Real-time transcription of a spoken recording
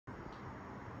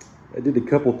I did a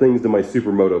couple things to my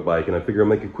supermoto bike, and I figure I'll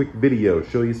make a quick video,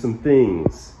 show you some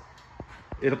things.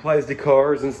 It applies to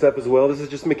cars and stuff as well. This is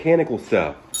just mechanical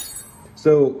stuff.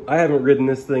 So I haven't ridden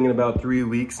this thing in about 3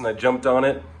 weeks, and I jumped on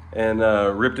it and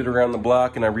ripped it around the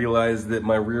block, and I realized that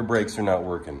my rear brakes are not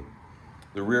working.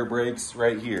 The rear brakes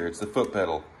right here, it's the foot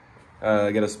pedal.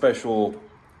 I got a special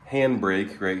hand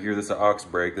brake right here. This is an aux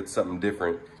brake, that's something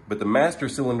different. But the master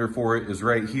cylinder for it is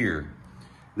right here.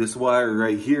 This wire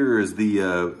right here is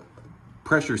the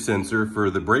pressure sensor for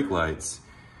the brake lights.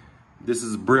 This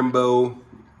is Brembo.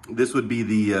 This would be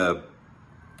the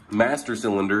master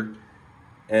cylinder,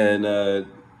 and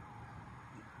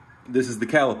this is the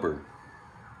caliper.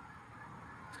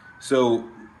 So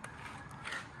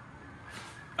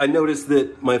I noticed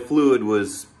that my fluid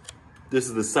was, this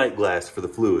is the sight glass for the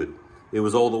fluid. It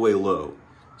was all the way low.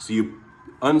 So you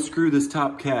unscrew this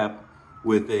top cap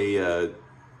with a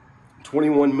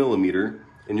 21 millimeter,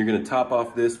 and you're gonna top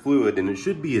off this fluid, and it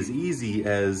should be as easy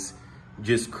as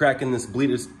just cracking this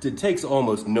bleeder. It takes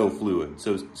almost no fluid.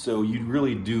 So you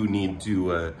really do need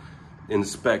to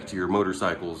inspect your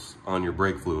motorcycles on your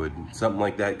brake fluid. Something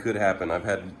like that could happen.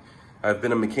 I've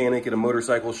been a mechanic at a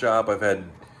motorcycle shop. I've had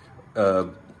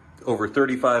over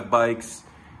 35 bikes.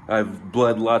 I've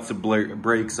bled lots of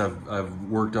brakes. I've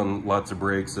worked on lots of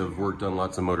brakes. I've worked on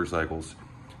lots of motorcycles.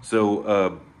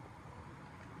 So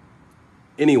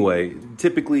anyway,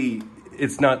 typically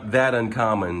it's not that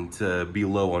uncommon to be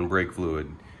low on brake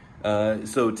fluid.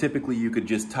 So typically you could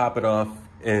just top it off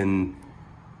and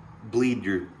bleed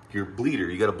your bleeder.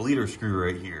 You got a bleeder screw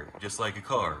right here, just like a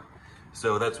car.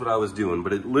 So that's what I was doing,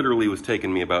 but it literally was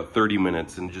taking me about 30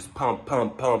 minutes and just pump,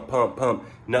 pump, pump, pump, pump.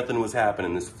 Nothing was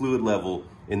happening. This fluid level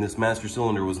in this master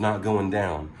cylinder was not going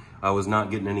down. I was not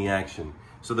getting any action.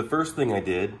 So the first thing I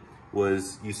did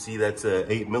was, you see that's a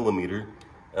 8 millimeter.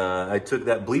 I took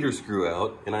that bleeder screw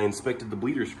out and I inspected the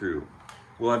bleeder screw.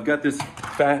 Well, I've got this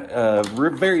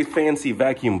very fancy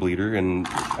vacuum bleeder, and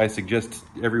I suggest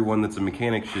everyone that's a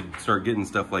mechanic should start getting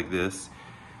stuff like this.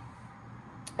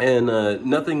 And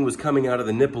nothing was coming out of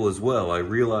the nipple as well. I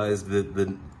realized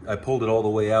that I pulled it all the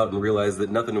way out and realized that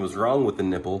nothing was wrong with the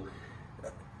nipple.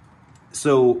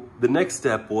 So the next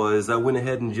step was I went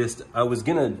ahead and I was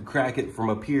gonna crack it from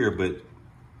up here, but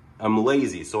I'm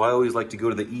lazy, so I always like to go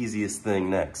to the easiest thing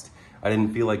next. I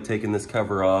didn't feel like taking this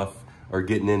cover off or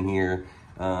getting in here.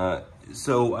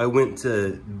 So I went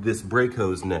to this brake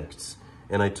hose next,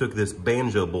 and I took this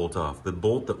banjo bolt off, the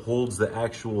bolt that holds the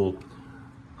actual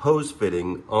hose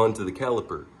fitting onto the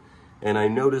caliper. And I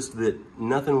noticed that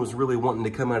nothing was really wanting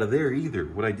to come out of there either.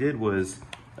 What I did was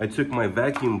I took my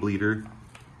vacuum bleeder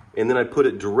and then I put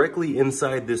it directly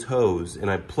inside this hose, and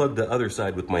I plugged the other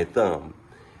side with my thumb.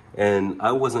 And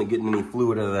I wasn't getting any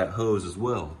fluid out of that hose as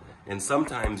well. And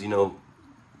sometimes, you know,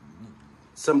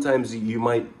 sometimes you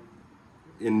might,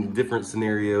 in different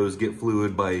scenarios, get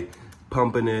fluid by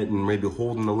pumping it and maybe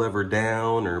holding the lever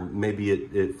down, or maybe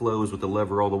it flows with the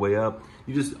lever all the way up.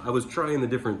 I was trying the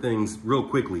different things real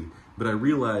quickly, but I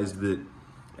realized that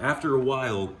after a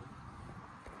while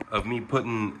of me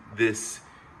putting this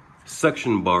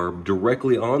suction barb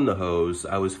directly on the hose,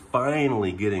 I was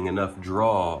finally getting enough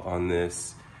draw on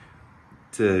this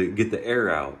to get the air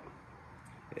out.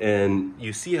 And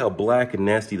you see how black and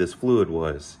nasty this fluid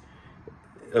was.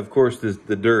 Of course,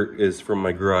 the dirt is from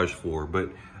my garage floor, but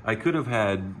I could have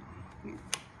had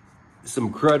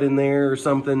some crud in there or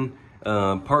something,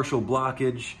 partial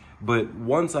blockage. But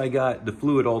once I got the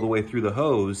fluid all the way through the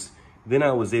hose, then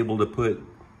I was able to put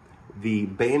the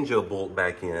banjo bolt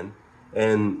back in,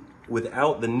 and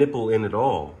without the nipple in at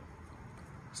all.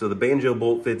 So the banjo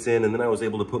bolt fits in, and then I was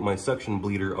able to put my suction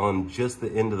bleeder on just the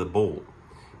end of the bolt.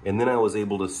 And then I was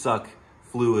able to suck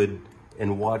fluid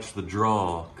and watch the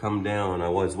draw come down. I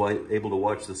was able to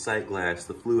watch the sight glass,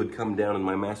 the fluid come down in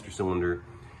my master cylinder.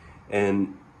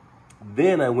 And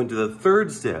then I went to the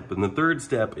third step, and the third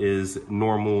step is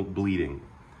normal bleeding,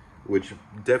 which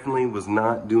definitely was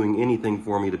not doing anything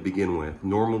for me to begin with.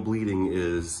 Normal bleeding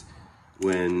is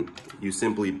when you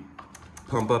simply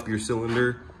pump up your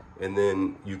cylinder and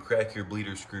then you crack your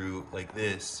bleeder screw like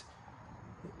this,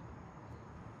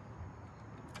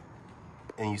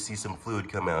 and you see some fluid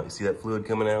come out. You see that fluid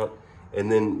coming out?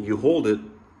 And then you hold it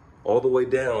all the way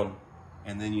down,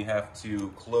 and then you have to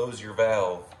close your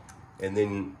valve, and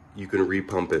then you can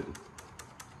repump it.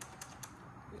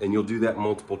 And you'll do that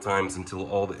multiple times until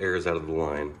all the air is out of the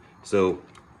line. So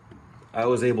I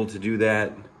was able to do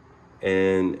that,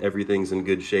 and everything's in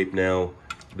good shape now.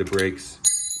 The brakes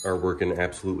are working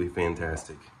absolutely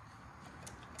fantastic.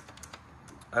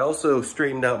 I also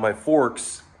straightened out my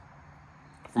forks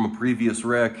from a previous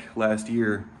wreck last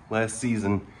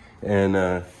season,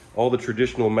 and all the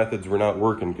traditional methods were not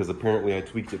working because apparently I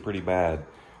tweaked it pretty bad.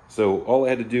 So all I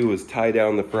had to do was tie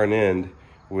down the front end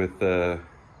with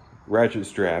ratchet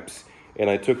straps, and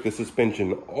I took the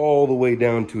suspension all the way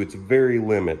down to its very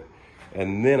limit,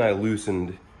 and then I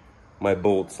loosened my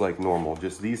bolts like normal.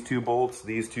 Just these two bolts,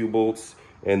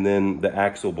 and then the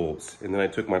axle bolts. And then I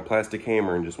took my plastic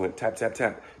hammer and just went tap, tap,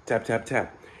 tap, tap, tap, tap,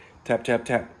 tap, tap,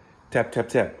 tap, tap, tap,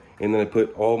 tap. And then I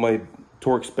put all my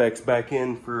torque specs back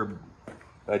in for,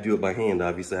 I do it by hand,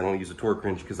 obviously. I don't use a torque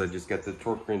wrench because I just got the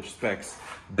torque wrench specs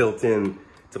built in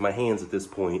to my hands at this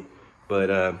point. But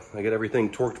I got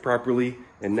everything torqued properly,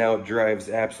 and now it drives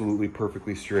absolutely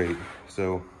perfectly straight.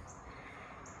 So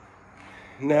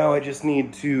now I just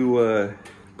need to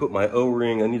put my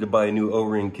O-ring. I need to buy a new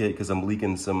O-ring kit because I'm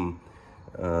leaking some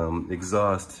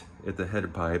exhaust at the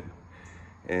head pipe.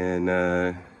 And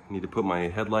need to put my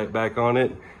headlight back on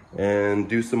it and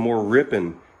do some more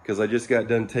ripping because I just got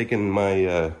done taking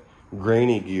my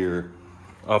grainy gear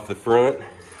off the front.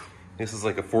 This is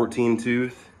like a 14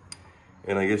 tooth.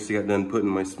 And I just got done putting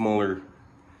my smaller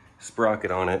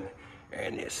sprocket on it.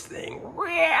 And this thing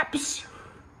rips.